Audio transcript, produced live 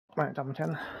Meine Damen und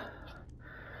Herren,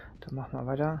 dann machen wir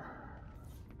weiter.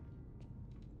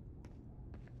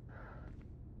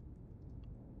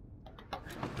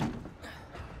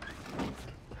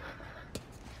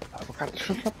 Aber gerade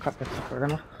schon klappt gerade jetzt,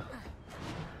 oder?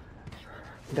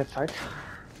 In der Zeit.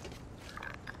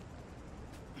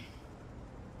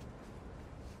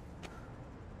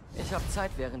 Ich habe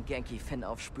Zeit, während Genki Finn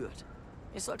aufspürt.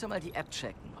 Ich sollte mal die App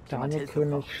checken, ob jemand Daniel Hilfe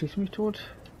König, braucht. schieß mich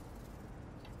tot.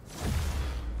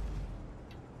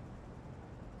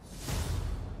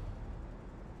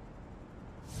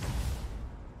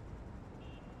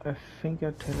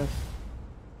 Finger Taylor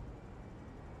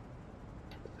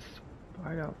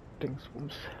Spider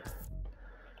Dingsbums.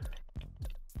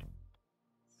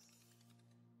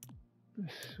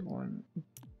 So,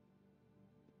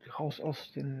 raus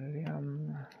aus den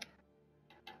Lärm.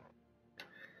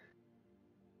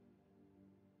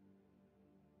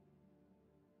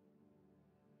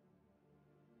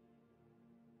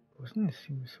 Wo ist denn jetzt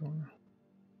die Mission?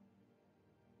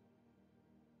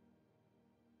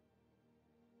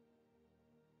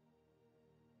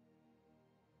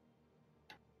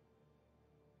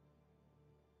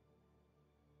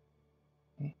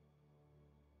 Hm.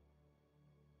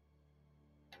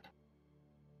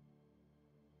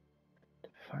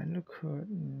 Feinde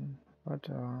Curtain war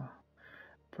da.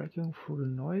 Breaking through the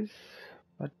noise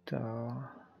war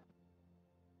da.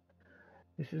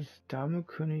 Es ist Dame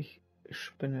König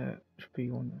Spinne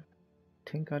Spion.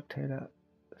 Tinker Taylor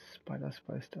Spider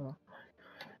Spice da.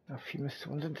 Ja, 4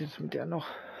 Missionen sind jetzt mit der noch.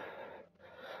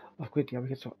 Ach gut, die habe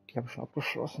ich jetzt die habe ich schon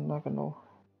abgeschlossen, na genau.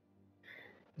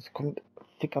 Es kommt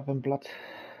dick ab im Blatt.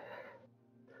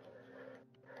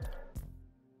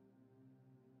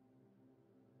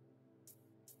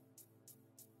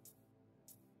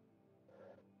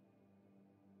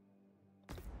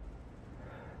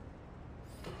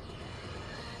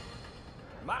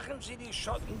 Machen Sie die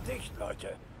Schotten dicht,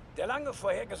 Leute. Der lange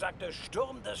vorhergesagte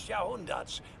Sturm des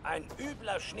Jahrhunderts, ein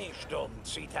übler Schneesturm,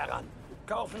 zieht heran.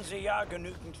 Kaufen Sie ja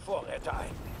genügend Vorräte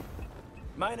ein.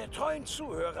 Meine treuen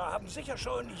Zuhörer haben sicher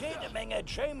schon jede Menge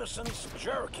Jamesons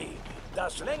Jerky,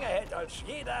 das länger hält als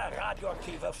jeder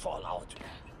radioaktive Fallout.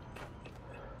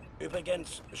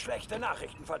 Übrigens, schlechte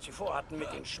Nachrichten, falls Sie vorhatten,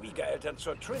 mit den Schwiegereltern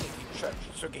zur Trinity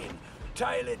Church zu gehen.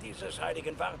 Teile dieses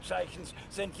heiligen Wahrzeichens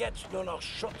sind jetzt nur noch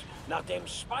Schutt, nachdem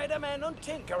Spider-Man und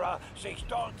Tinkerer sich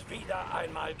dort wieder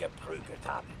einmal geprügelt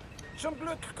haben. Zum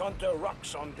Glück konnte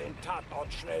Roxxon den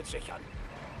Tatort schnell sichern.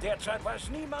 Derzeit weiß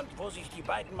niemand, wo sich die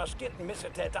beiden maskierten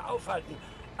Missetäter aufhalten.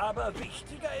 Aber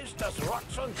wichtiger ist, dass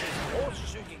Roxxon sich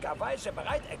großzügigerweise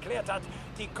bereit erklärt hat,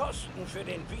 die Kosten für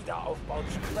den Wiederaufbau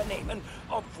zu übernehmen,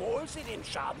 obwohl sie den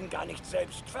Schaden gar nicht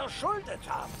selbst verschuldet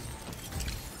haben.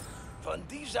 Von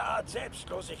dieser Art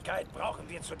Selbstlosigkeit brauchen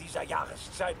wir zu dieser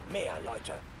Jahreszeit mehr,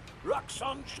 Leute.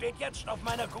 Roxxon steht jetzt auf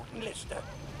meiner guten Liste.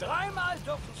 3-mal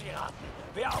dürfen Sie raten,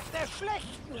 wer auf der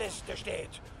schlechten Liste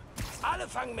steht. Alle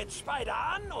fangen mit Spider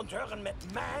an und hören mit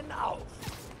Man auf.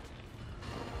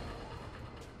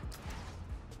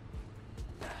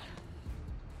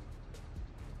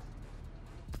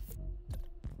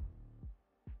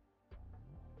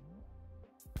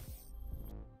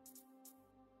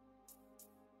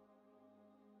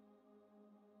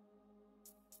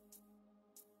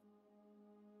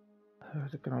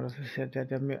 Genau, das ist ja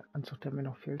der mir Anzug, der mir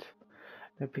noch fehlt.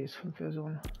 Der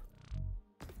PS5-Version.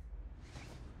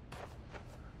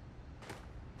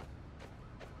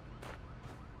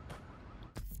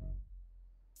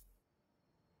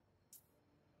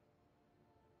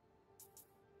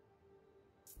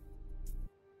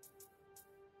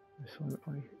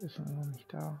 Ist noch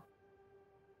nicht da.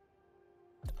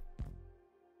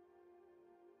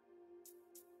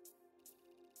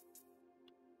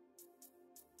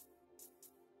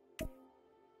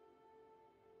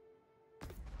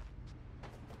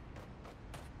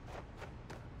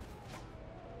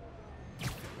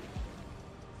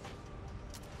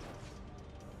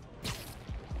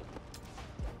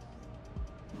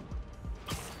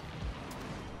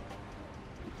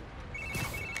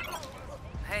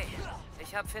 Hey,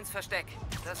 ich habe Finns Versteck.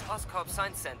 Das Oscorp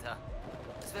Science Center.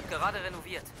 Es wird gerade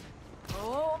renoviert.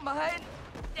 Oh mein!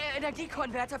 Der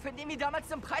Energiekonverter, für den wir damals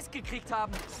den Preis gekriegt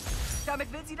haben.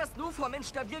 Damit will sie das Nuform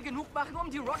instabil genug machen,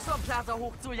 um die Roxxon Plaza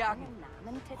hochzujagen.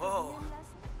 Oh.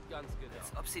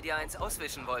 Als ob sie dir eins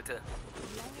auswischen wollte.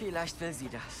 Vielleicht will sie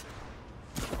das.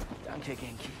 Danke,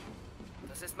 Genki.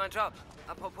 Das ist mein Job.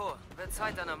 Apropos, wird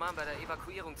Zeit, deiner Mom bei der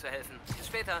Evakuierung zu helfen. Bis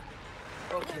später.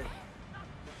 Okay.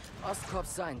 Oscorp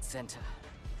Science Center.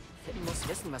 Finn muss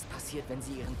wissen, was passiert, wenn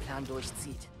sie ihren Plan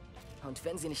durchzieht. Und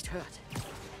wenn sie nicht hört,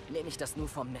 nehme ich das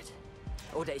Nuform mit.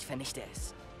 Oder ich vernichte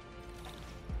es.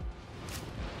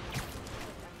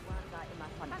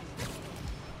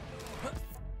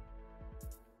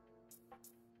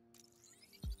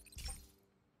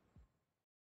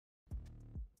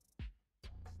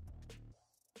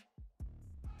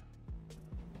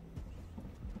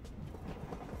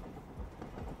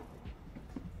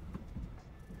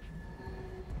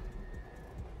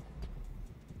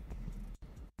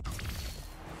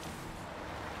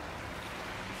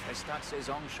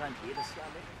 Samstagssaison scheint jedes Jahr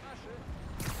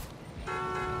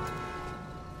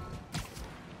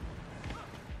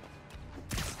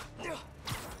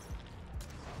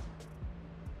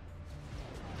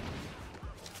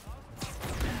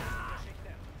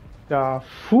Da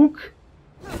Fug.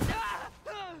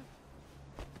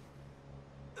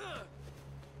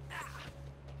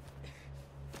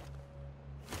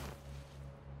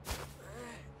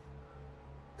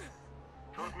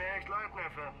 Tut mir echt leid,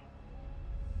 Neffe.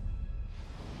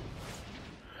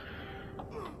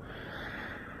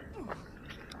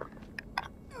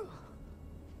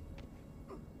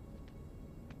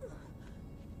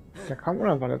 Der kam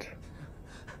unerwartet.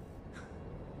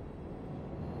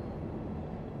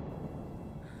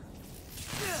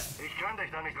 Ich kann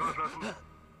dich da nicht rauslassen.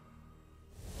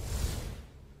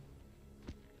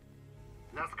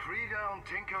 Lass Krieger und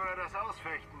Tinkerer das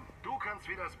ausfechten. Du kannst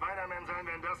wieder Spider-Man sein,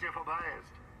 wenn das hier vorbei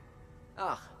ist.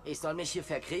 Ach, ich soll mich hier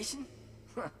verkriechen?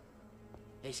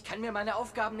 Ich kann mir meine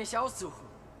Aufgaben nicht aussuchen.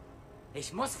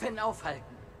 Ich muss Finn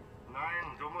aufhalten.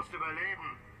 Nein, du musst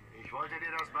überleben. Ich wollte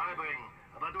dir das beibringen,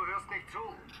 aber du hörst nicht zu.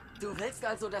 Du willst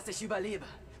also, dass ich überlebe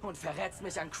und verrätst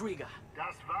mich an Krieger.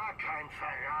 Das war kein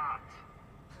Verrat.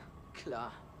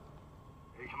 Klar.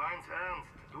 Ich mein's ernst.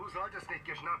 Du solltest nicht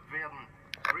geschnappt werden.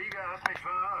 Krieger hat mich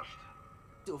verarscht.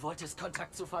 Du wolltest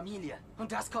Kontakt zur Familie.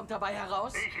 Und das kommt dabei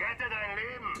heraus? Ich rette dein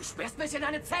Leben, Du sperrst mich in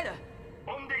eine Zelle.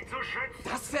 um dich zu schützen.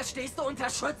 Das verstehst du unter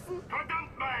Schützen?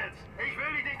 Verdammt, Miles! Ich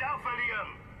will dich nicht auch verlieren.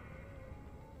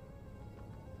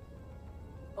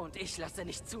 Und ich lasse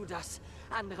nicht zu, dass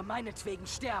andere meinetwegen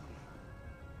sterben.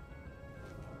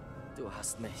 Du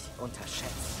hast mich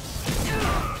unterschätzt.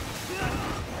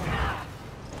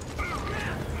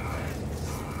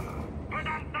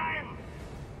 Verdammt, nein!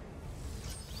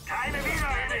 Keine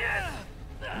Widerrede jetzt!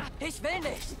 Ich will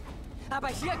nicht. Aber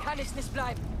hier kann ich nicht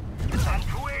bleiben. Dann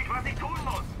tue ich, was ich tun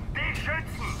muss. Dich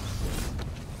schützen!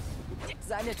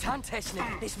 Seine Tarntechnik.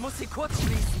 Ich muss sie kurz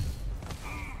schließen.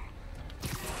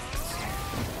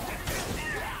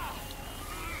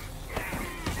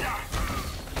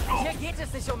 Hier geht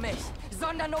es nicht um mich,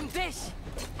 sondern um dich.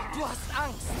 Du hast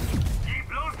Angst. Gib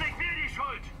bloß nicht mir die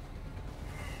Schuld!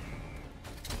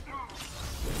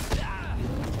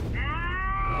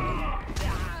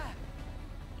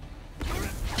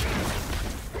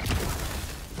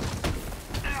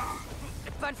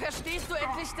 Wann verstehst du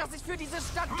endlich, dass ich für diese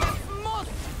Stadt kämpfen muss?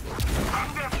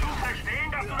 Wann wirst du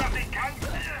verstehen, dass du das nicht kannst?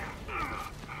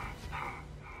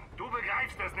 Du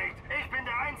begreifst es nicht. Ich bin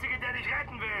der Einzige, der dich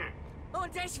retten will.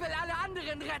 Und ich will alle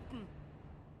anderen retten.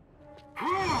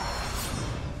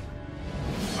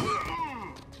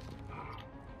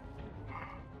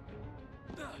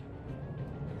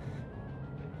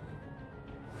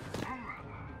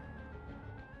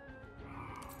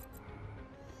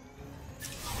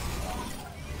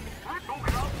 Du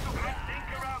glaubst, du kannst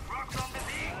Tinkerer und Roxxon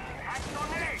besiegen? Kannst du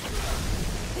nicht!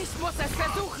 Ich muss es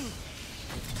versuchen.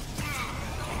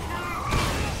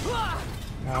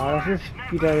 Ja, das ist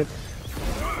wieder jetzt.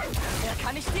 Er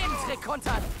kann nicht jeden Trick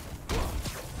kontern.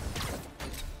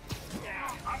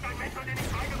 Hat dein Mentor dir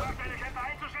nicht beigebracht, deine Kämpfe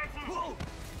einzuschätzen?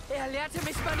 Er lehrte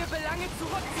mich, meine Belange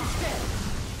zurückzustellen.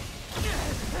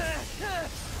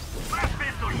 Was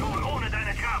bist du schon ohne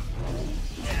deine Kraft?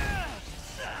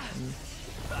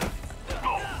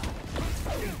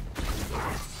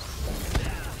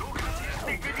 Du kassierst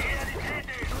nicht, wie die Realität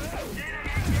ist. Jeder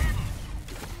gegen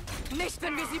jeden. Nicht,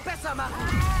 wenn wir sie besser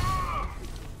machen.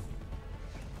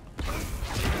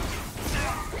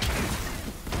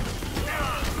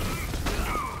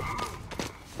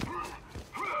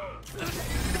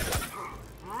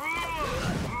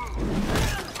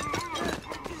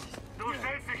 Du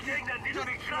stellst dich Gegnern, die du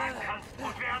nicht schlagen kannst.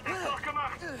 Und wer hat das doch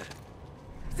gemacht?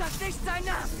 Sag nicht sein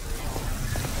Name.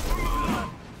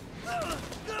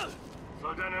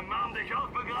 Soll deine Mom dich auch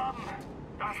begraben?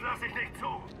 Das lasse ich nicht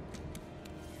zu.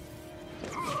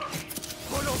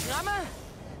 Hologramme?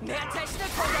 Mehr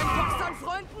Technik von deinen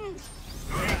Boxern-Freunden?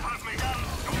 Ich pass mich an.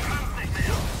 Du kannst nicht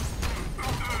mehr.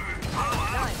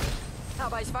 Nein.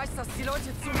 Aber ich weiß, dass die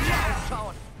Leute zu mir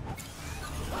aufschauen.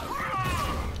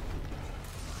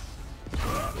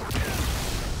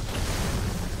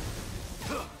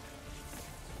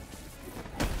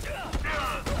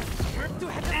 Du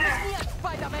hättest mich nie als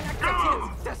Spider-Man akzeptiert.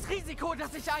 Das Risiko,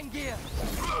 das ich eingehe.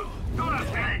 Du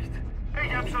hast recht.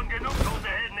 Ich hab schon genug tote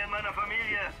Helden in meiner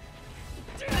Familie.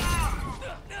 Ich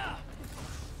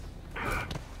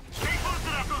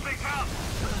wusste, dass du es nicht schaffst.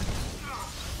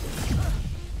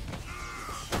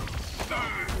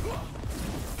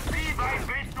 Wie weit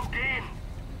willst du gehen?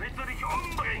 Willst du dich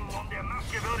umbringen, um der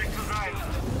Maske würdig zu sein?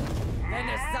 Wenn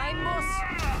es sein muss.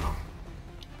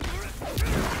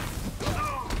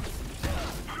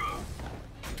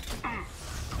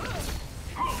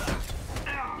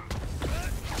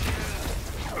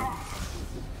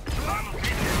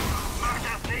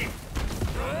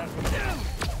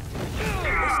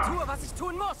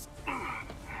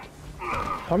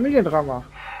 Familiendrama.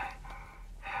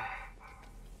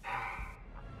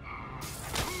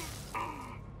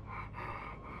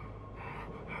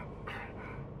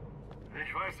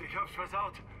 Ich weiß, ich hab's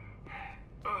versaut.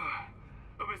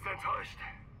 Du bist enttäuscht.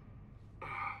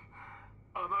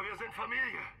 Aber wir sind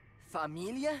Familie.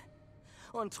 Familie?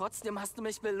 Und trotzdem hast du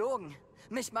mich belogen,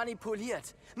 mich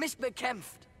manipuliert, mich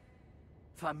bekämpft.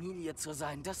 Familie zu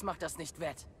sein, das macht das nicht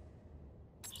wett.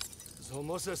 So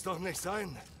muss es doch nicht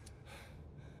sein.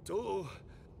 Du,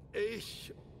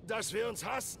 ich, dass wir uns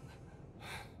hassen.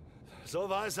 So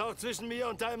war es auch zwischen mir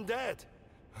und deinem Dad.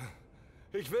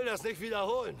 Ich will das nicht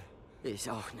wiederholen. Ich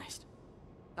auch nicht.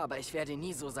 Aber ich werde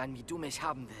nie so sein, wie du mich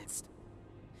haben willst.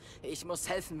 Ich muss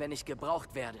helfen, wenn ich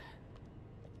gebraucht werde.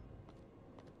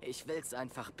 Ich will's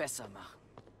einfach besser machen.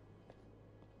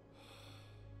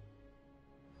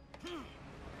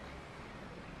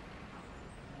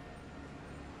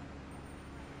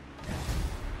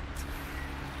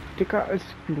 Dicker als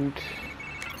Blut.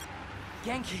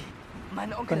 Yankee,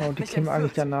 mein Onkel Genau, hat die mich kämen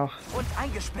eigentlich entführt danach. und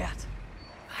eingesperrt.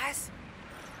 Was?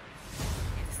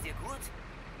 Geht es dir gut?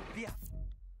 Wir...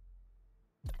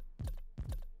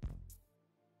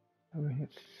 Haben wir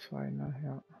jetzt zwei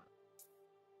nachher.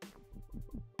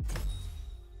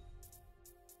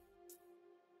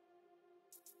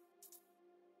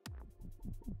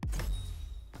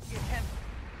 gekämpft.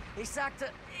 Ich sagte,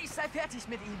 ich sei fertig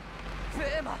mit ihm.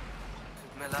 Für immer.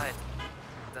 Tut mir leid.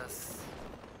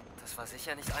 Das war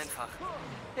sicher nicht einfach.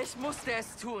 Ich musste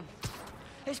es tun.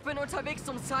 Ich bin unterwegs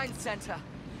zum Science Center.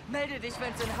 Melde dich,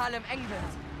 wenn es in Harlem eng wird.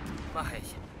 Mach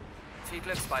ich. Viel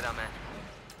Glück, Spider-Man.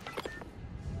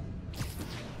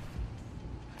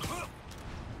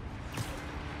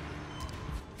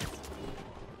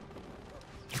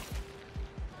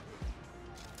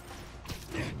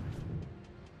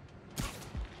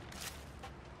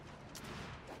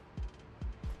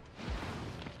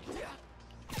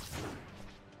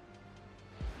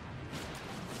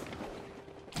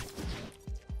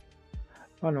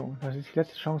 Hallo, das ist die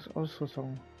letzte Chance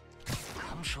Ausrüstung.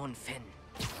 Komm schon, Finn.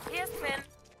 Hier ist Finn.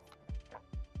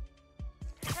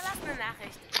 Hinterlass eine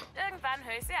Nachricht. Irgendwann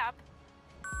höre ich sie ab.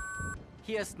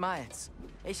 Hier ist Miles.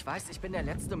 Ich weiß, ich bin der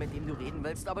Letzte, mit dem du reden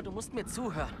willst, aber du musst mir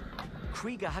zuhören.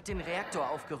 Krieger hat den Reaktor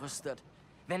aufgerüstet.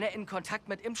 Wenn er in Kontakt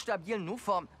mit instabilen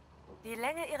Nuform... Die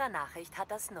Länge Ihrer Nachricht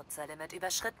hat das Nutzerlimit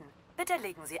überschritten. Bitte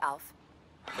legen Sie auf.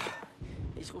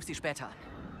 Ich rufe sie später an.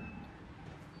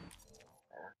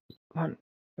 Mann,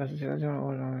 das ist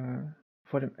ja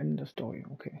vor dem Ende der Story,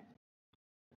 okay.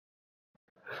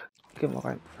 Gehen wir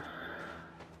rein.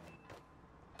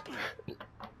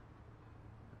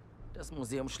 Das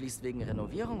Museum schließt wegen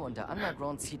Renovierung und der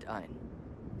Underground zieht ein.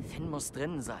 Finn muss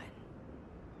drin sein.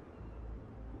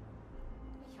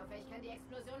 Ich hoffe, ich kann die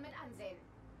Explosion mit ansehen.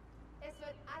 Es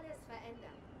wird alles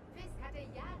verändern. Fisk hatte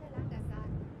jahrelang das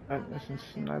Sagen. Da ist ein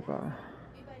Sniper.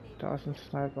 Da ist ein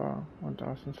Sniper und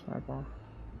da ist ein Sniper.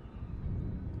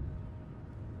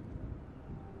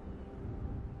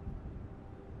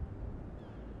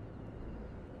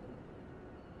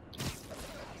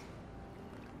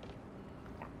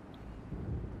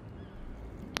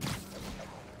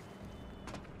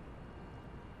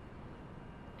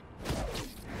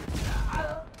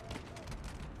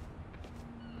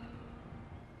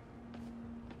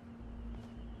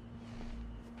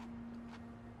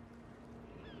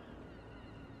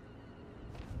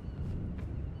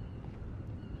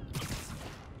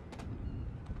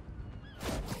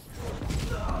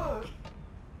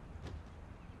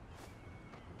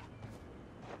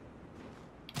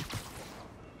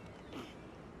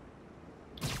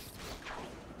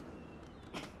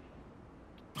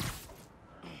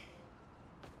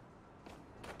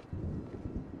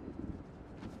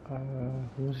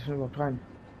 Wo muss ich denn überhaupt rein?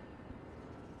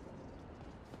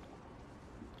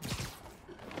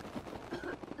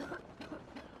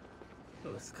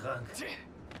 Du bist krank.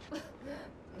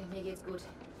 Mir geht's gut.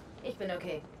 Ich bin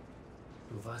okay.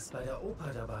 Du warst bei der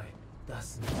Oper dabei.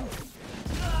 Das nicht.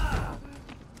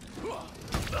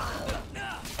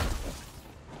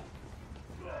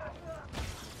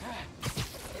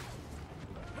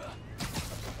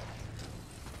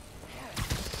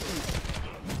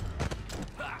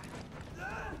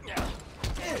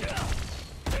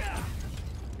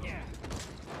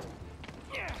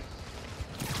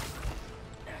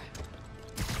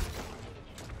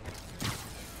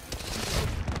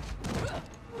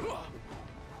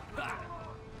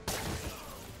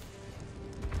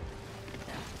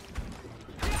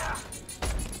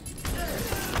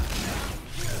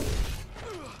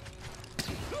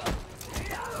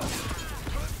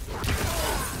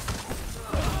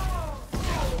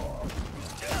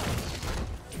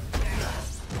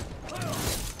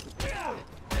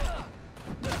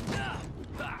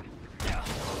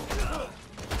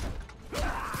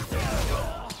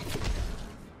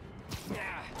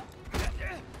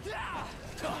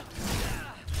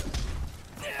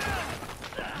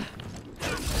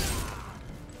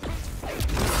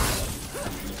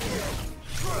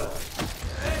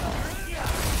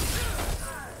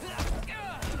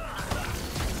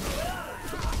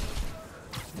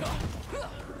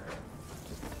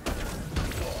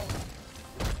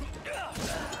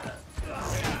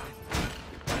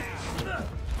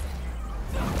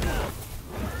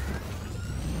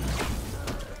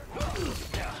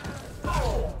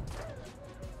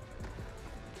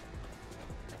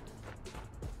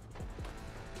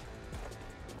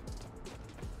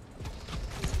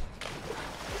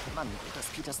 an, dass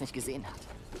Peters nicht gesehen hat.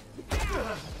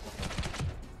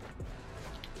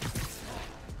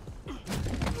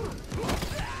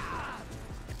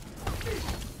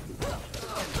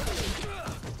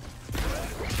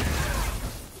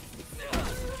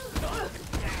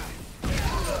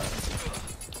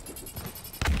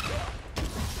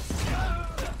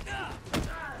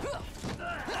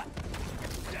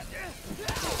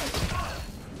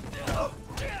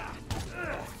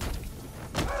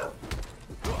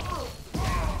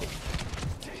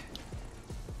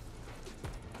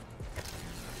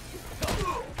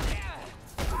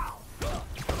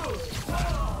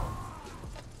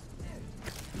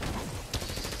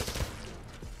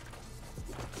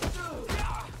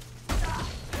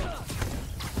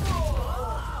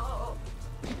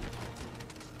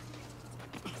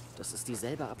 Das ist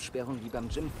dieselbe Absperrung wie beim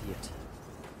Gym Field.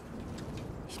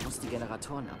 Ich muss die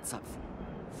Generatoren abzapfen.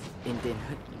 In den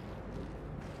Hütten,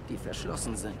 die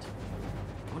verschlossen sind.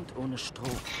 Und ohne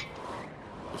Strom.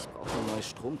 Ich brauche eine neue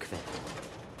Stromquelle.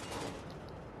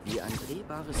 Wie ein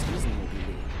drehbares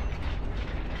Riesenmobile.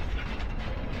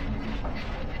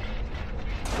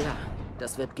 Ja,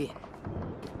 das wird gehen.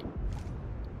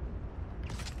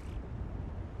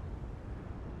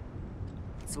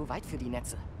 Zu weit für die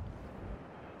Netze.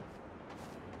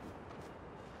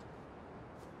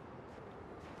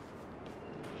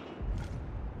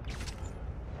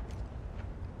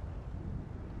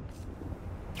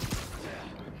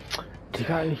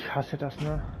 Digga, ich hasse das,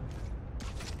 ne?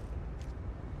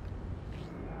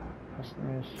 Passt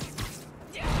nicht.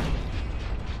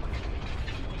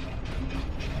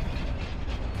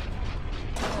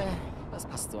 Das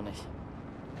passt so nicht.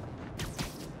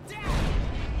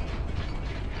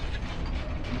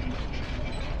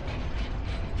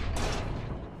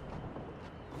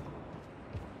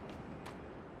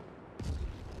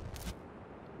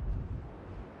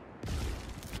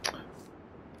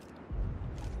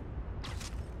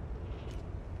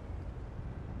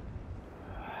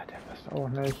 Der passt auch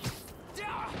nicht.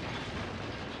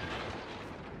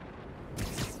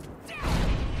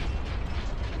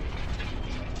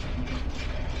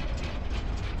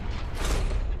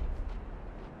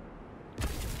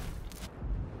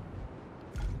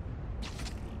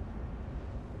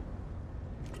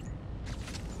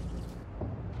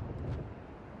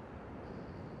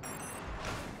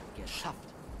 Geschafft.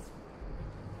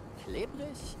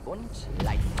 Klebrig und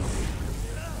leicht.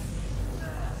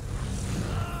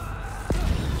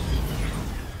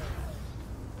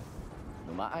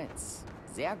 Nummer 1.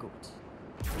 Sehr gut.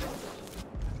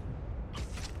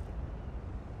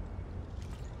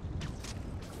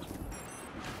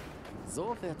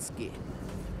 So wird's gehen.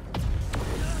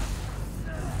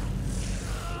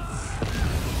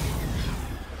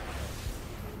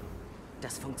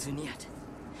 Das funktioniert.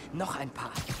 Noch ein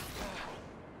paar.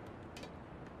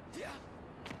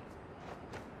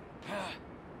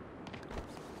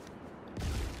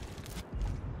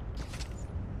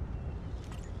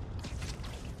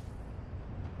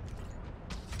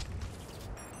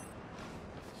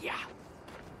 Ja.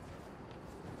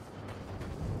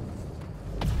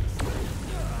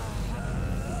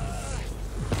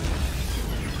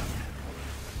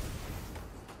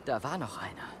 Da war noch einer.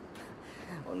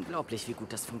 Unglaublich, wie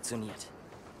gut das funktioniert.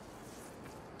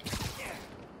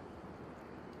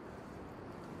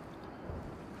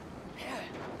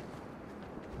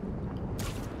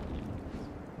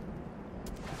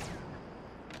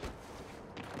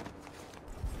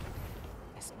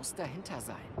 Es muss dahinter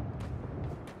sein.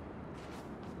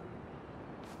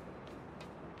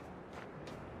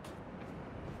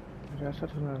 Der ist da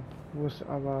drin. Wo ist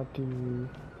aber die...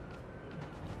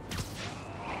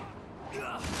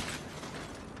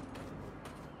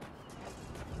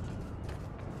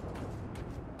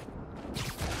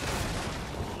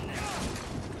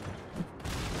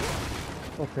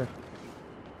 Okay.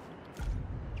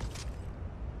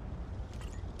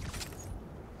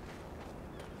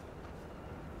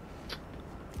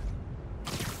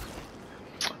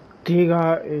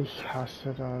 Digga, ich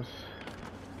hasse das.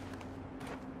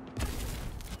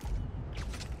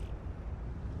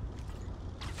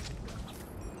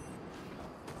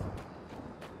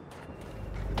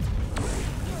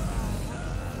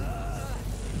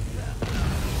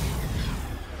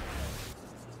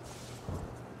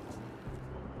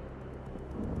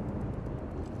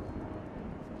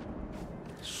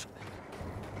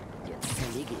 Jetzt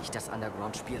zerlege ich das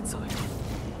Underground-Spielzeug.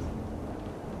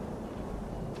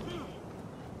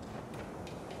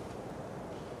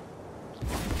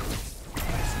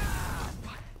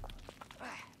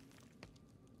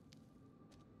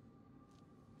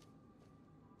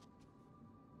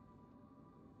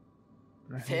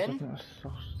 Finn?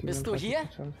 Bist du hier?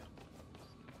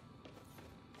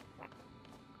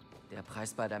 Der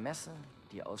Preis bei der Messe,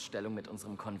 die Ausstellung mit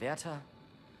unserem Konverter.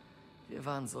 Wir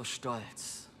waren so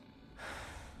stolz.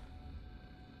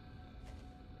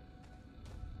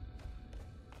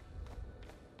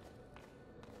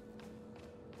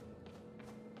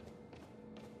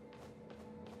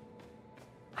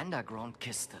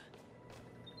 Underground-Kiste.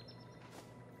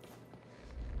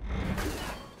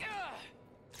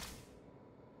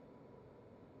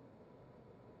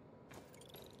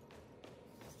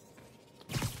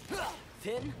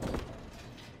 Finn?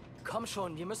 Komm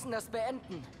schon, wir müssen das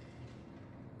beenden.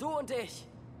 Du und ich.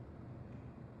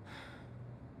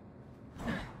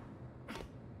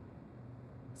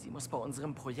 Sie muss bei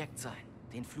unserem Projekt sein.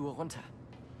 Den Flur runter.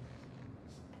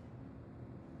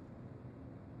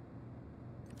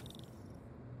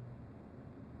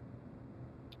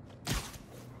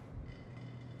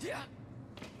 Ja.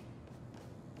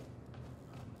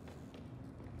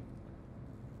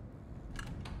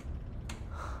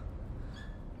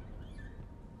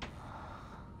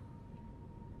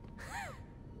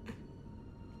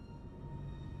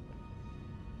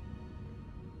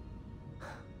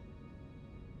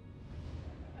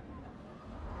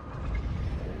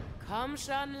 Komm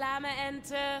schon, lahme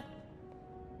Ente.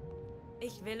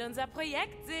 Ich will unser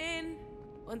Projekt sehen.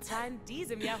 Und zwar in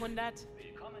diesem Jahrhundert.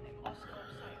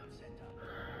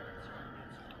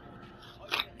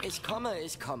 Ich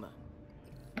komme.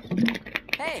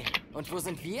 Hey, und wo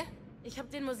sind wir? Ich habe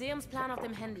den Museumsplan auf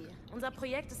dem Handy. Unser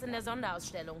Projekt ist in der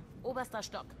Sonderausstellung. Oberster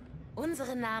Stock.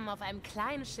 Unsere Namen auf einem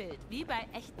kleinen Schild, wie bei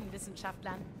echten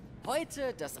Wissenschaftlern.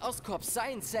 Heute das Oscorp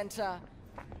Science Center.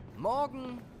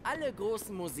 Morgen alle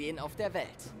großen Museen auf der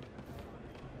Welt.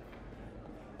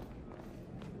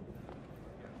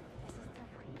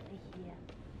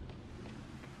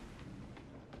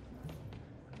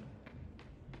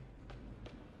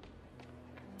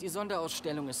 Die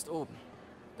Sonderausstellung ist oben.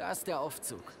 Da ist der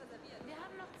Aufzug. Wir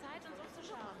haben noch Zeit, uns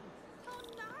umzuschauen.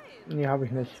 Oh nein! Nee, habe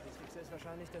ich nicht.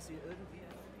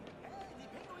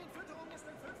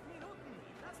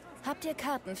 Habt ihr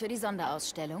Karten für die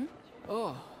Sonderausstellung?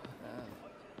 Oh,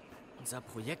 unser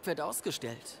Projekt wird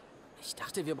ausgestellt. Ich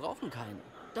dachte, wir brauchen keine.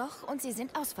 Doch, und sie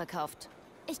sind ausverkauft.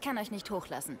 Ich kann euch nicht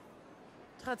hochlassen.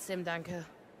 Trotzdem danke.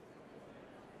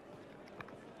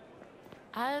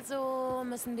 Also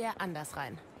müssen wir anders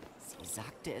rein. Sie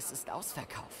sagte, es ist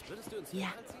ausverkauft.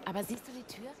 Ja, aber siehst du die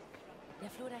Tür? Der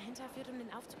Flur dahinter führt um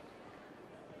den Aufzug.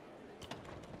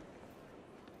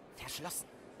 Verschlossen.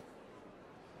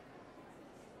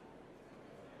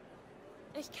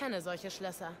 Ich kenne solche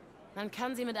Schlösser. Man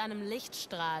kann sie mit einem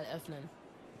Lichtstrahl öffnen.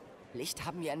 Licht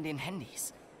haben wir an den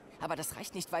Handys. Aber das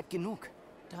reicht nicht weit genug.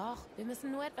 Doch, wir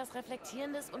müssen nur etwas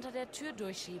Reflektierendes unter der Tür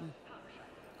durchschieben.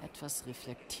 Etwas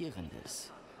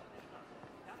Reflektierendes.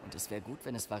 Und es wäre gut,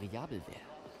 wenn es variabel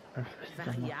wäre.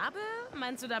 Variabel?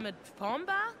 Meinst du damit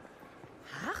formbar?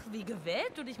 Ach, wie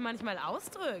gewählt du dich manchmal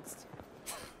ausdrückst.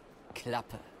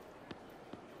 Klappe.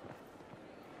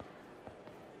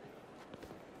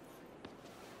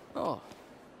 Oh.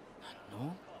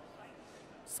 Nanu?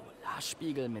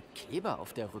 Solarspiegel mit Kleber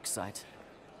auf der Rückseite.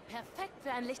 Perfekt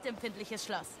für ein lichtempfindliches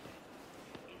Schloss.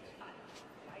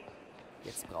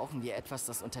 Jetzt brauchen wir etwas,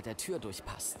 das unter der Tür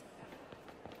durchpasst.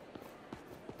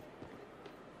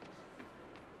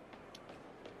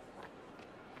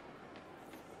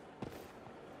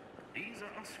 Dieser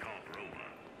Oscorp-Rover,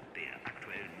 der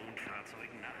aktuellen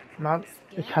Mondfahrzeugen nach Mann,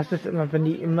 ich hasse es immer, wenn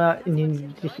die immer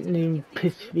sich in den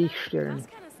Pissweg stellen.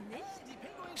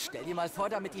 Stell dir mal vor,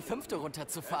 damit die 5.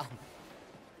 runterzufahren.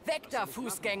 Weg da,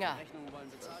 Fußgänger!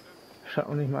 Schaut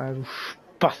auch nicht mal, du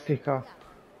Spastiker.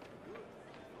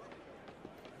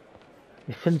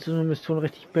 Ich finde so eine Mission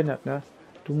richtig behindert, ne?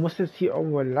 Du musst jetzt hier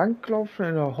irgendwo langlaufen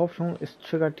in der Hoffnung, es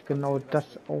triggert genau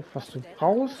das auf, was du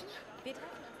brauchst.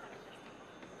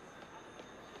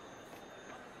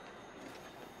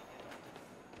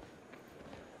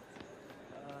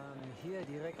 Hier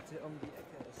direkt um die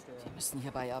Ecke ist der... Wir müssen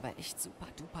hierbei aber echt super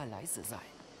duper leise sein.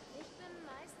 Ich bin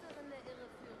Meisterin der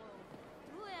Irreführung.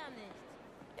 Du ja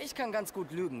nicht. Ich kann ganz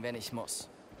gut lügen, wenn ich muss.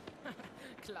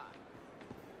 Klar.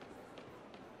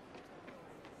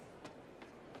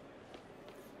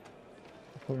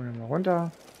 Kommen wir mal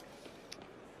runter.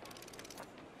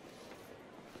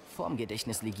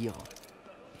 Formgedächtnislegierung.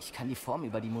 Ich kann die Form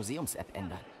über die Museums-App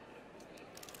ändern.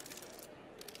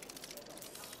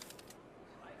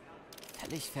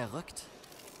 Völlig verrückt.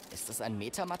 Ist das ein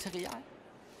Metamaterial?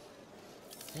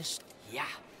 Ja,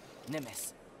 nimm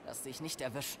es. Lass dich nicht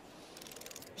erwischen.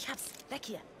 Ich hab's. Weg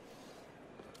hier.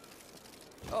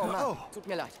 Oh Mann, tut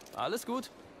mir leid. Alles gut.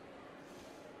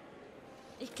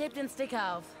 Ich klebe den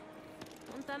Sticker auf.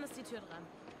 Und dann ist die Tür dran.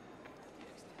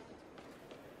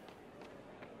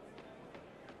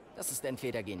 Das ist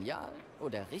entweder genial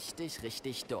oder richtig,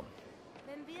 richtig dumm.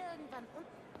 Wenn wir irgendwann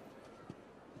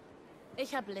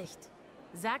Ich hab Licht.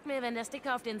 Sag mir, wenn der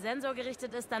Sticker auf den Sensor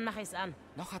gerichtet ist, dann mache ich's an.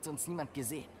 Noch hat uns niemand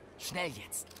gesehen. Schnell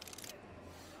jetzt.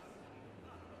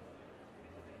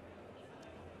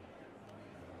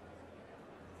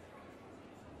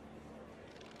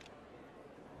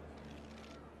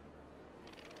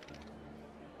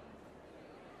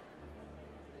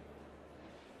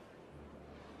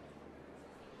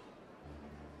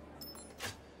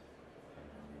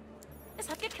 Es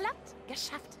hat geklappt.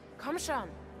 Geschafft. Komm schon.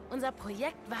 Unser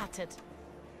Projekt wartet.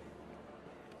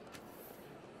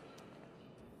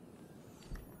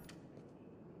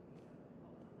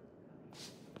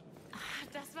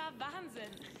 Das war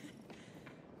Wahnsinn.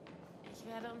 Ich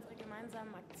werde unsere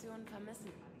gemeinsamen Aktionen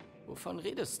vermissen. Wovon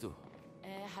redest du?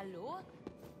 Hallo?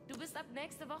 Du bist ab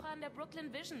nächste Woche an der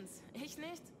Brooklyn Visions. Ich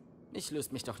nicht? Ich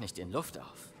löse mich doch nicht in Luft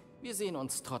auf. Wir sehen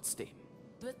uns trotzdem.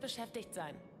 Du wirst beschäftigt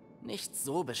sein. Nicht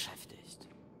so beschäftigt.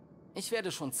 Ich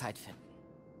werde schon Zeit finden.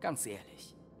 Ganz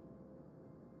ehrlich.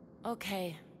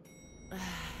 Okay.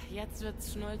 Jetzt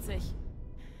wird's schnulzig.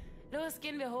 Los,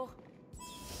 gehen wir hoch.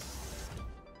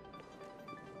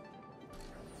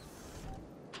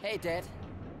 Hey, Dad.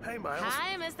 Hey, Miles.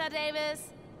 Hi, Mr.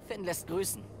 Davis. Finn lässt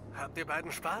grüßen. Habt ihr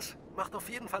beiden Spaß? Macht auf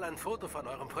jeden Fall ein Foto von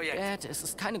eurem Projekt. Dad, es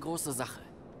ist keine große Sache.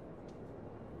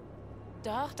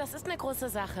 Doch, das ist eine große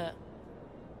Sache.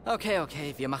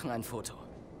 Okay, wir machen ein Foto.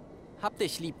 Hab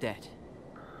dich lieb, Dad.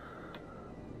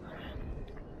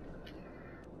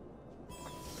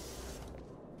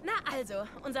 Na also,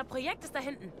 unser Projekt ist da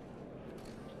hinten.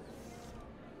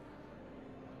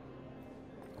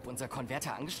 Ob unser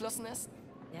Konverter angeschlossen ist?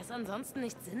 Der ist ansonsten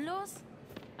nicht sinnlos?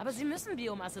 Aber sie müssen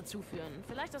Biomasse zuführen.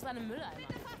 Vielleicht aus einem Mülleimer.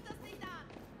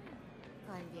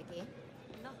 Wollen wir gehen?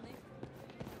 Noch nicht.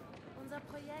 Unser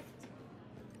Projekt.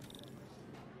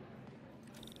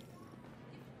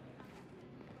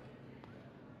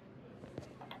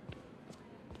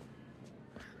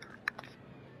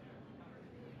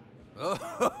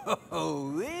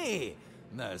 Oh, weh.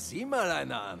 Na, sieh mal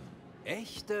einer an.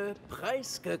 Echte,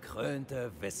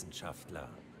 preisgekrönte Wissenschaftler.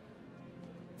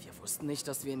 Wir wussten nicht,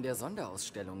 dass wir in der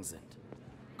Sonderausstellung sind.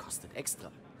 Kostet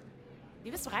extra. Wie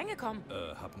bist du reingekommen?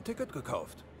 Hab ein Ticket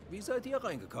gekauft. Wie seid ihr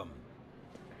reingekommen?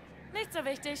 Nicht so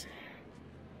wichtig.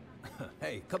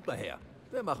 Hey, kommt mal her.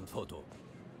 Wir machen ein Foto.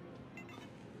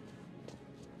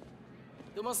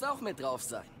 Du musst auch mit drauf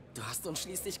sein. Du hast uns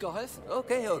schließlich geholfen.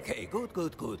 Okay.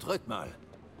 Gut. Rück mal.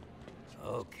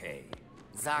 Okay.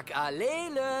 Sag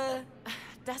Allele.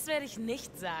 Das werde ich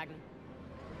nicht sagen.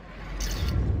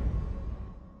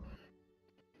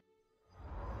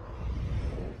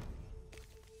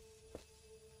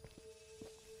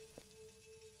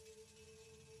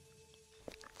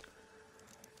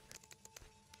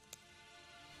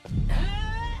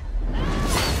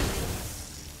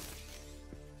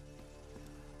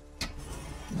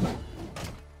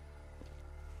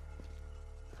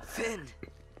 Finn,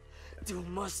 du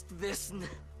musst wissen.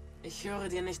 Ich höre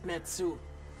dir nicht mehr zu.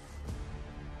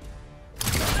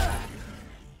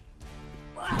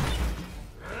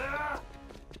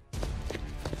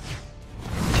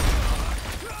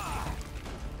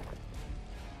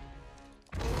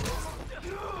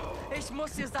 Ich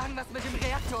muss dir sagen, was mit dem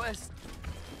Reaktor ist.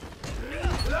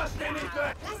 Lass den nicht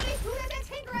weg! Lass mich tun, dass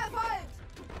der Tinkerer folgt!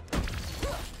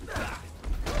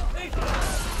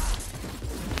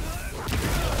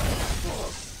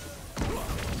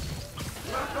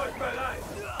 Macht euch bereit!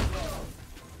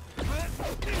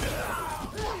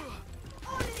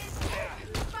 Ohne den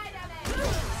Spider-Man!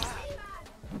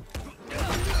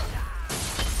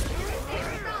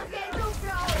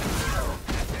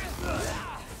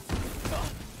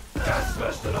 Das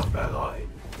wirst du noch bereuen!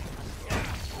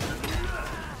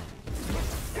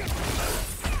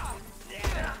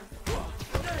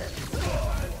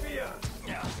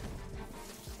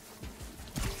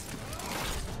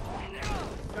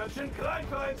 Ganz schön klein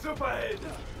für einen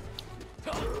Superhelden!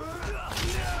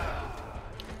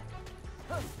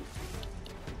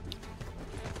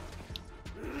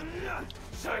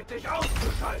 Zeit, dich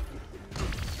auszuschalten!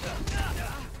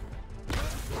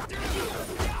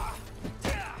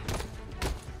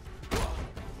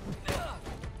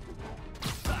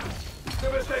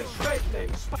 Du bist ein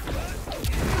Schwächling!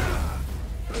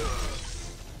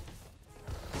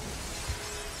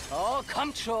 Oh,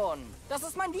 kommt schon! Das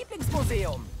ist mein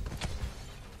Lieblingsmuseum!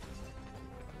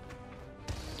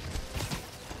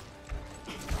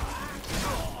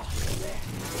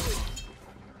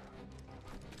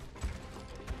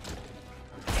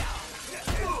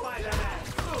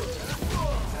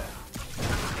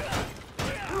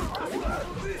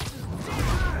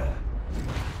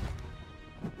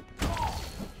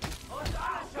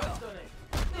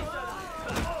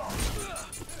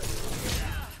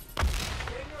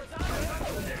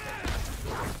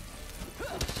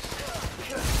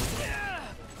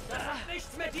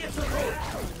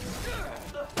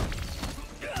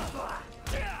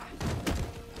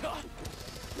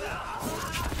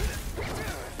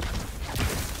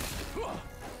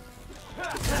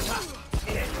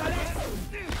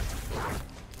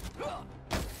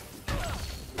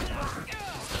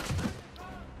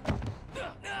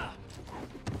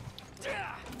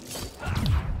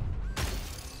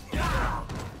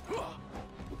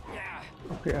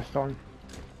 Okay, er ist down.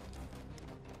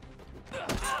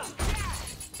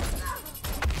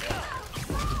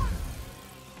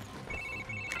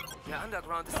 Der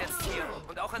Underground ist jetzt hier.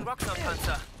 Und auch ein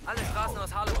Roxxon-Panzer. Alle Straßen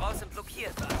aus Harlem raus sind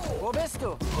blockiert. Wo bist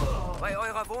du? Bei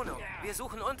eurer Wohnung. Wir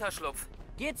suchen Unterschlupf.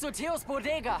 Geht zu Theos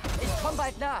Bodega. Ich komm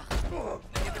bald nach.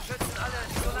 Wir beschützen alle,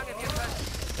 solange wir können.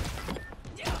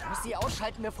 Ich muss sie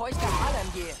ausschalten, bevor ich nach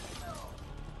Harlem gehe.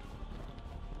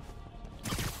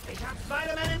 Ich hab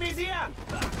Spider-Man im Visier!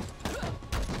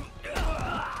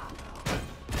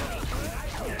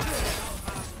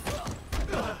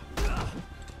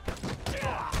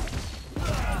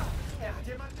 Er hat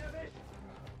jemanden erwischt!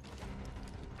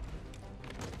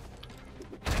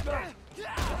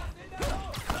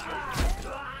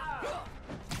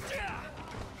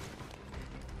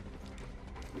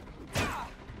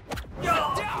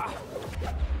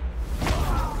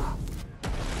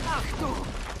 Ach du!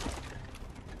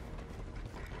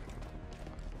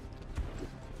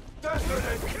 Das wird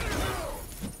ein...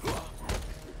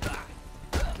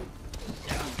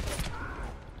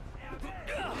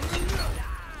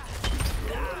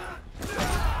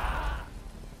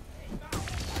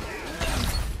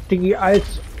 Diggi, als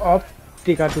ob,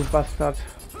 Digga, du Bastard.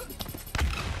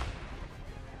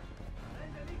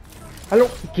 Hallo,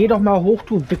 geh doch mal hoch,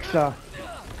 du Wichser.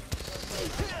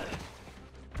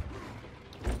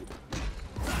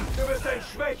 Du bist ein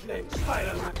Schwächling,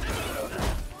 Spider-Man.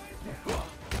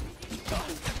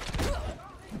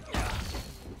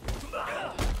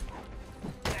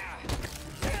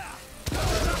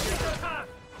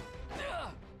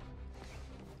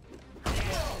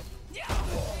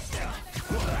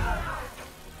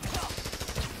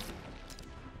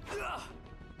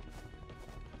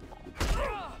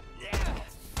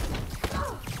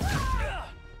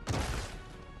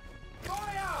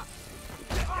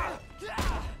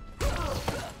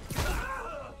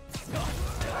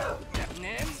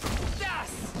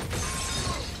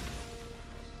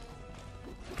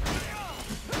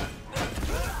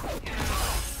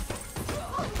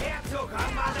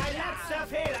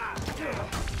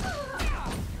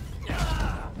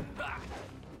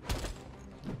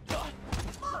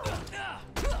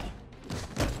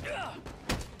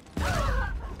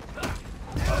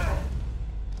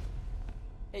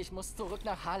 Ich muss zurück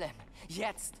nach Harlem.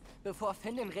 Jetzt, bevor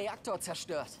Finn den Reaktor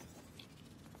zerstört.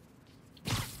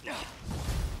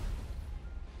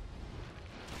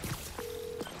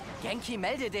 Genki,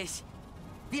 melde dich!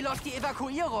 Wie läuft die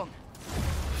Evakuierung?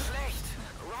 Schlecht.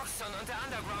 Roxxon und der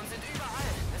Underground sind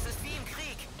überall. Es ist wie im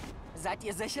Krieg. Seid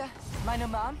ihr sicher, meine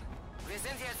Mom? Wir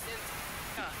sind jetzt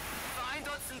in... Ja, für 1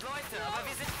 Dutzend Leute, aber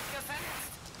wir sind gefesselt.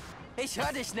 Ich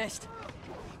höre dich nicht.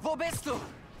 Wo bist du?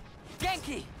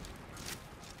 Genki!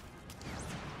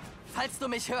 Falls du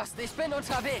mich hörst, ich bin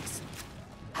unterwegs.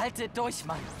 Halte durch,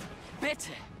 Mann.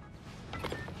 Bitte.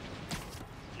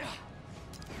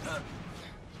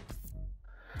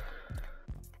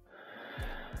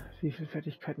 Wie viele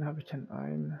Fertigkeiten habe ich denn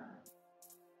ein?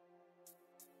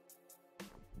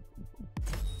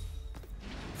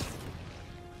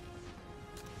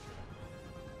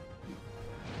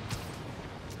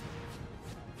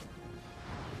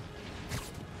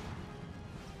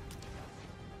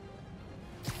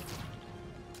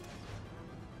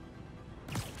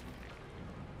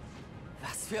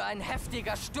 Was für ein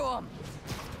heftiger Sturm!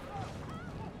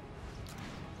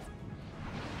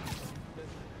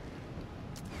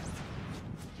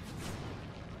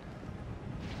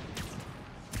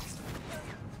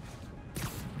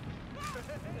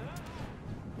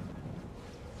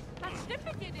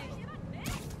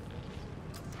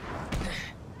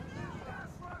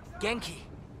 Genki,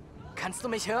 kannst du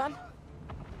mich hören?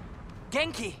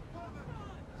 Genki!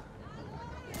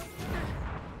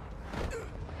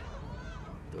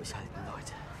 Durchhalten,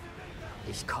 Leute.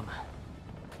 Ich komme.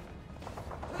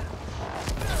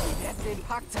 Sie werden den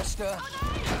Park zerstören.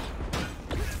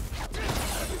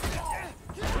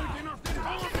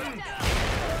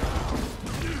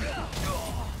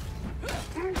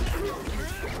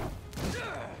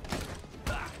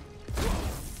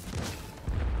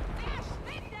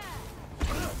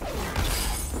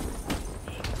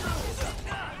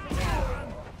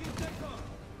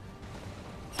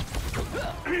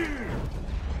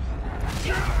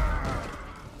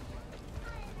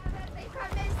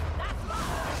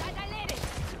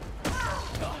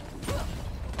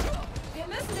 Wir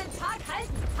müssen den Tag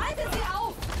halten. Haltet sie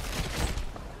auf!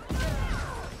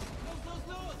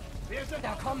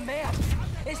 Da kommen mehr.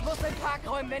 Ich muss den Park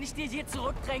räumen, wenn ich die hier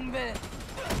zurückdrängen will.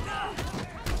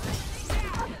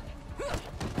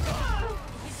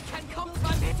 Ich kann kaum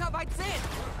 2 Meter weit sehen.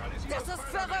 Das ist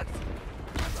verrückt.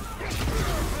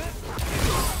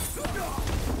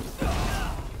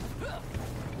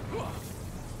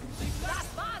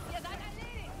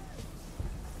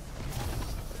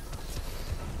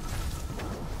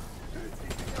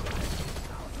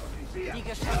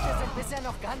 ist er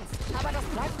noch ganz. Aber das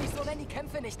bleibt nicht so, wenn die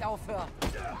Kämpfe nicht aufhören.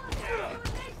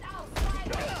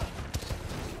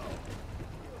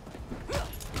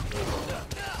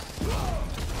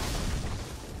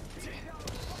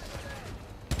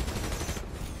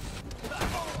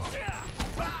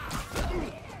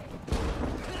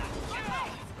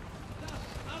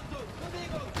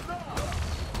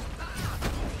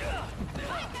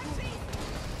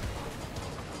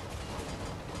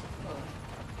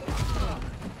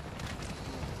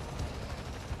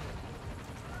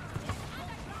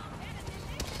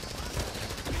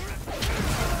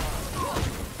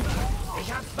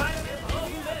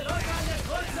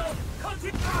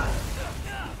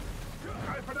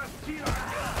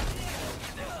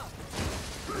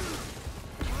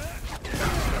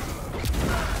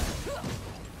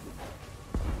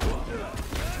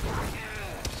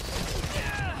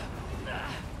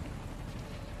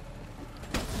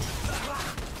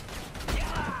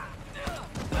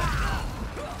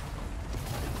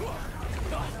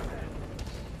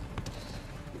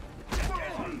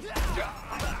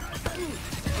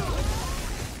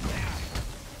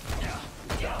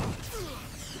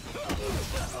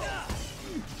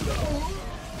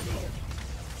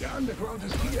 Der Underground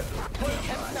ist hier. Die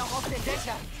kämpfen auch auf den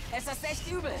Dächern. Es ist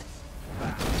echt übel.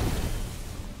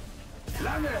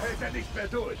 Lange hält er nicht mehr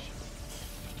durch.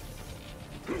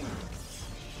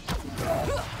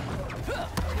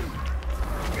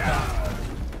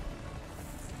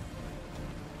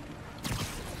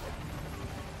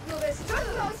 Du bist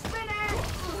schutzlos, Spinne!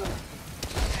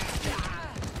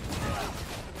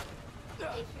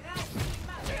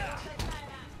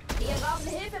 Wir brauchen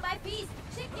Hilfe bei Peace.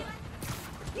 Schickt jemand...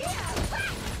 Hier!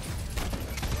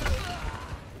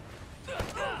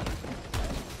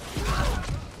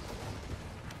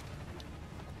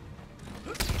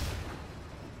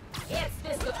 Jetzt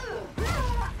bist du...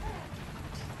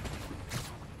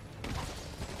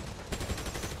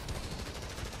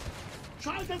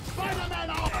 Schaltet Spider-Man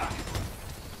auf!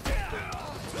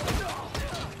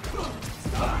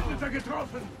 Verbündeter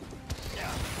getroffen!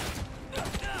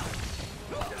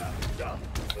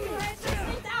 Du hältst es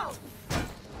nicht auf!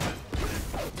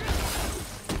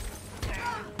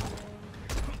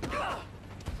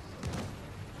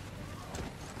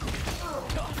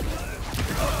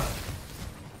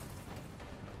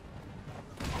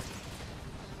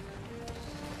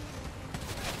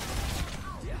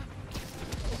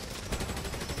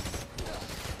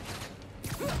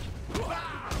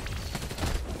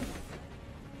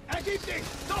 Ergib dich!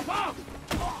 Sofort!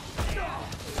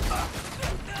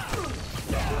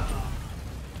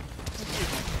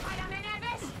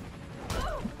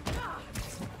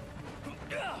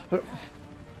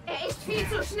 Er ist viel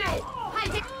zu schnell!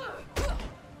 Halt!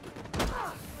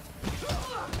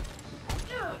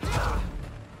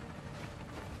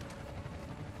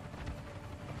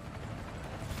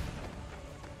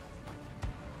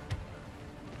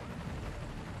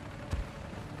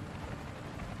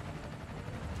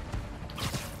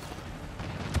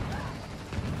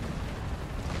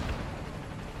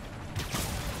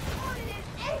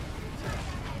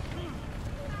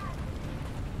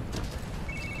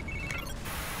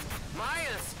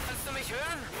 Miles, kannst du mich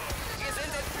hören? Wir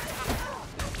sind in...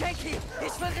 Genki,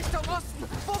 ich will Richtung Osten.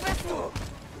 Wo bist du?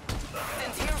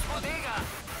 In Theos Bodega.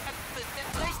 Das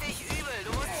ist richtig übel.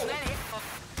 Du musst schnell hin.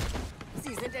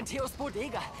 Sie sind in Theos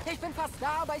Bodega. Ich bin fast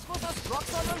da, aber ich muss das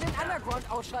Roxxon und den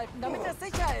Underground ausschalten, damit es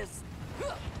sicher ist.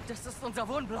 Das ist unser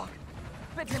Wohnblock.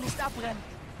 Bitte nicht abbrennen.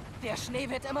 Der Schnee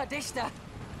wird immer dichter.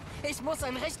 Ich muss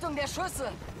in Richtung der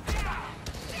Schüsse.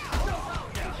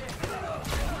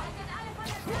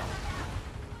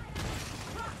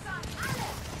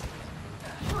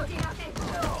 Holt ihn auf den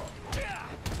Klo!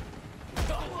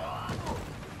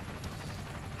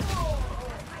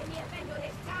 Bei mir, wenn du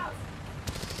nicht traust!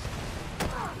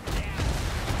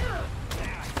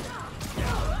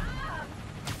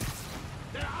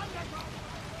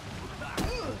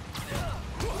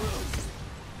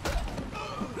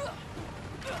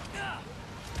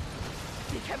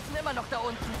 Die kämpfen immer noch da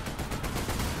unten.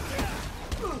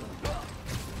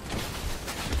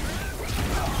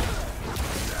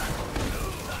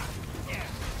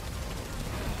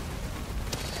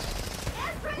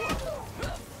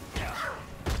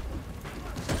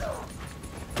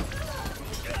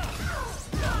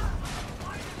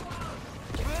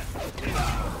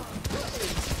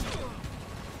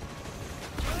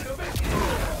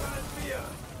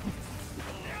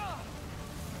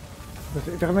 Das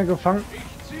ist drinnen gefangen.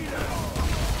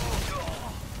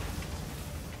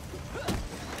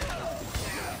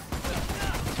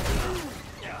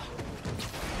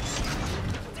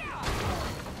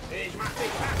 Ich mach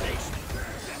dich fertig!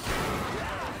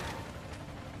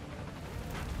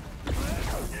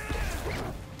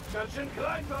 Ganz schön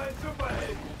klein für einen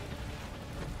Superhelden.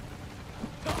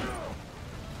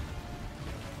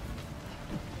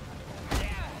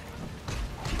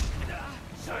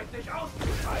 Scheint dich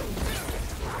auszutreiben.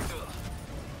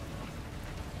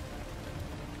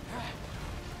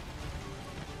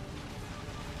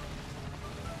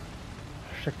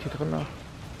 Steckt hier drin.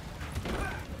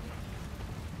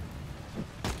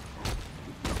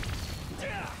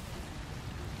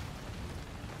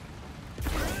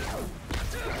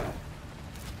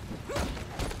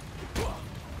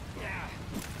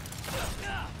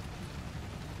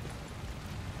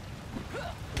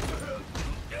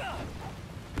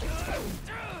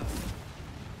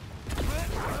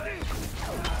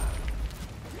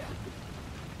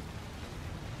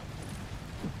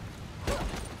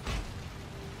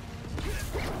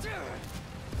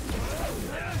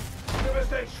 Du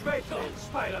bist ein Schwächling,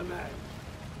 Spider-Man.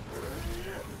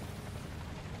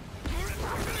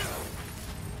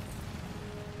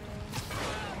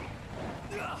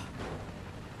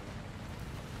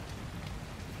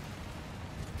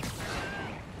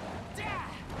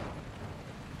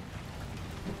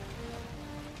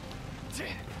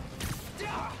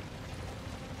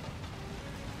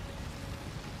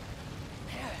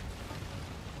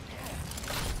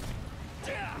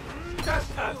 Das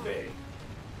tat weh.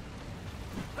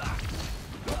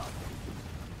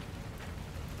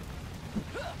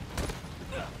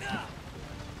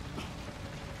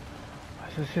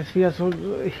 Das ist jetzt wieder so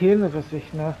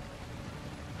hirnrissig, ne?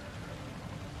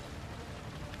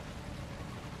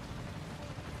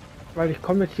 Weil ich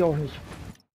komme jetzt hier auch nicht.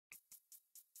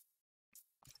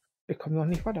 Ich komme noch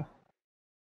nicht weiter.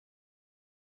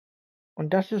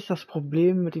 Und das ist das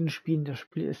Problem mit den Spielen. Das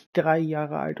Spiel ist 3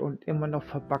 Jahre alt und immer noch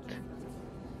verbuggt.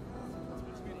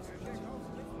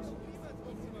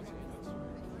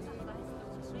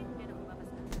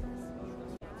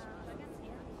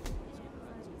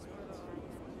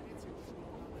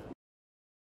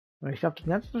 Ich glaube, den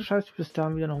ganzen Scheiß bis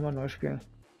dahin wieder nochmal neu spielen.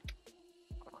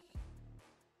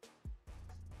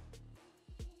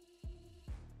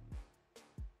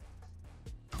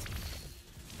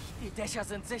 Die Dächer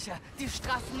sind sicher, die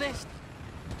Straßen nicht.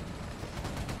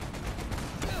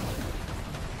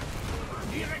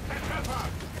 Direkter Treffer!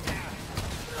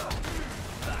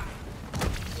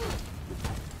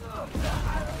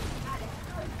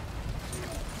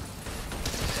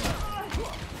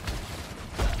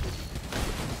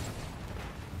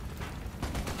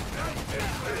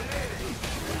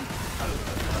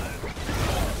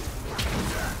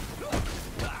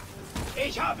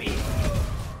 Ich hab ihn!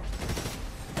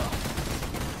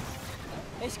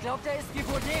 Ich glaube, der ist die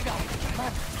Bodega.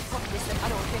 Mann, hoffentlich sind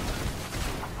alle okay.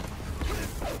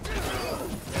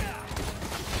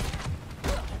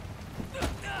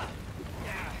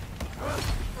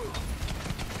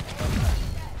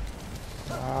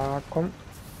 Ah, komm.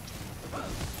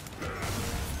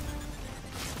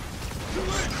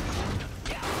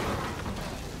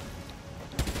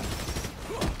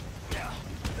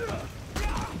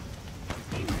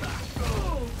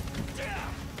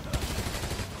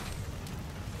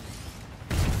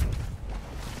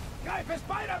 Greife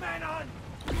Spider-Man an!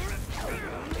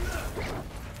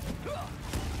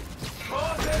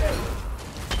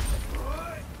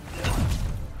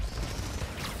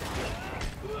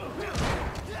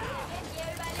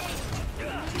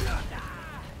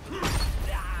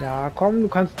 Ja, komm, du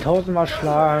kannst 1000-mal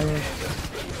schlagen.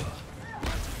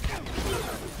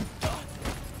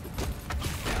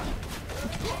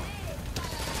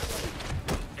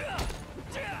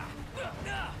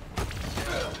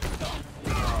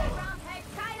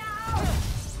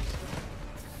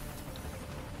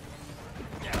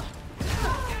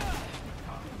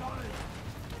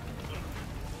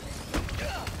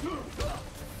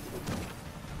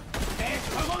 Er ist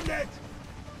verwundet!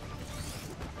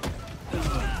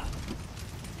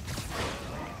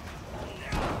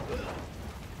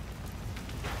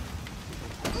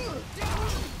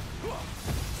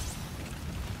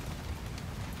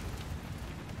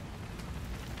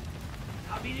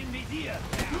 Hab ihn im Visier!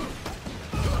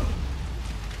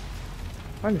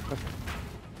 Meine Fresse.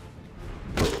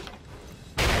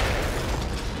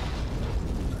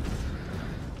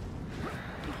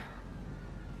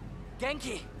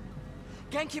 Genki!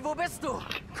 Genki, wo bist du?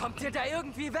 Kommt ihr da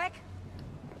irgendwie weg?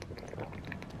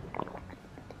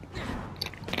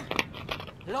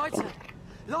 Leute!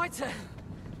 Leute!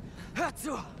 Hört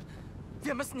zu!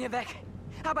 Wir müssen hier weg.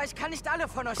 Aber ich kann nicht alle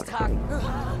von euch tragen.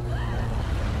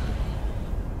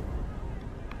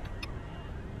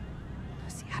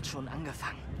 Sie hat schon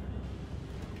angefangen.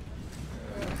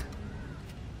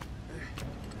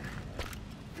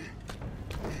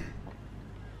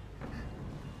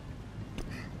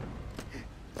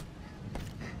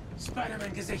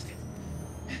 Spider-Man gesichtet.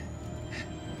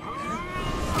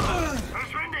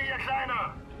 Verschwinde, ihr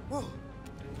Kleiner!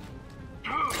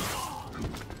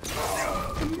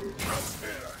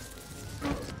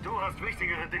 Du hast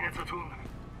wichtigere Dinge zu tun.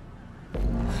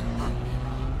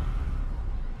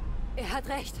 Er hat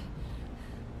recht.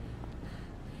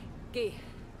 Geh.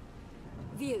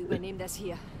 Wir übernehmen das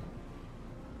hier.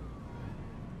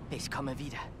 Ich komme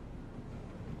wieder.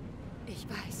 Ich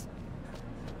weiß.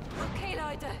 Okay,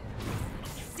 Leute.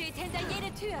 Seht hinter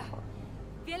jede Tür.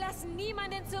 Wir lassen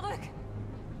niemanden zurück.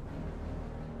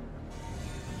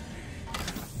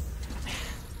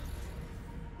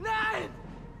 Nein!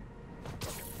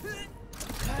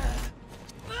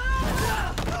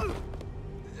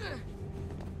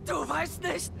 Du weißt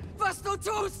nicht, was du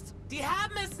tust! Die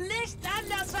haben es nicht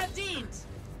anders verdient!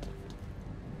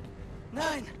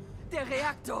 Nein, der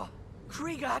Reaktor.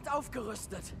 Krieger hat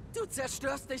aufgerüstet. Du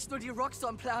zerstörst nicht nur die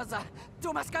Roxxon Plaza.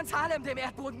 Du machst ganz Harlem dem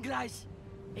Erdboden gleich.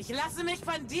 Ich lasse mich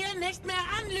von dir nicht mehr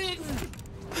anlügen!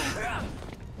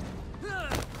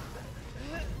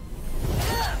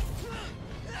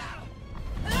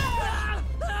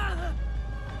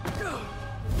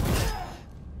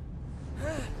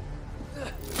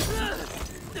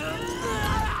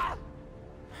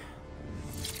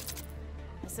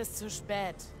 Es ist zu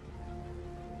spät.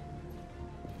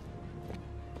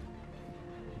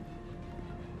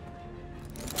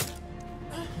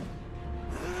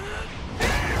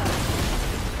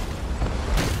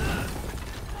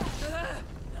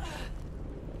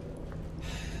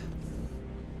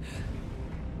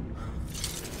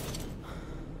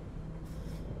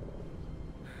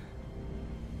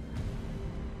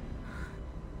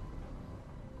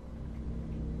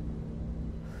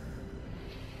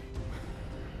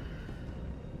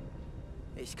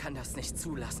 Ich kann das nicht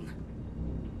zulassen.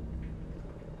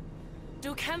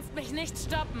 Du kannst mich nicht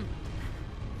stoppen.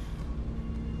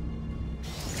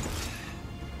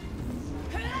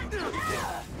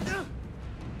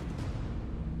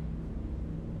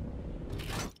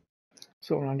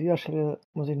 So, und an dieser Stelle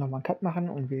muss ich nochmal einen Cut machen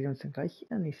und wir sehen uns dann gleich in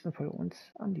der nächsten Folge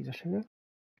uns an dieser Stelle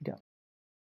wieder.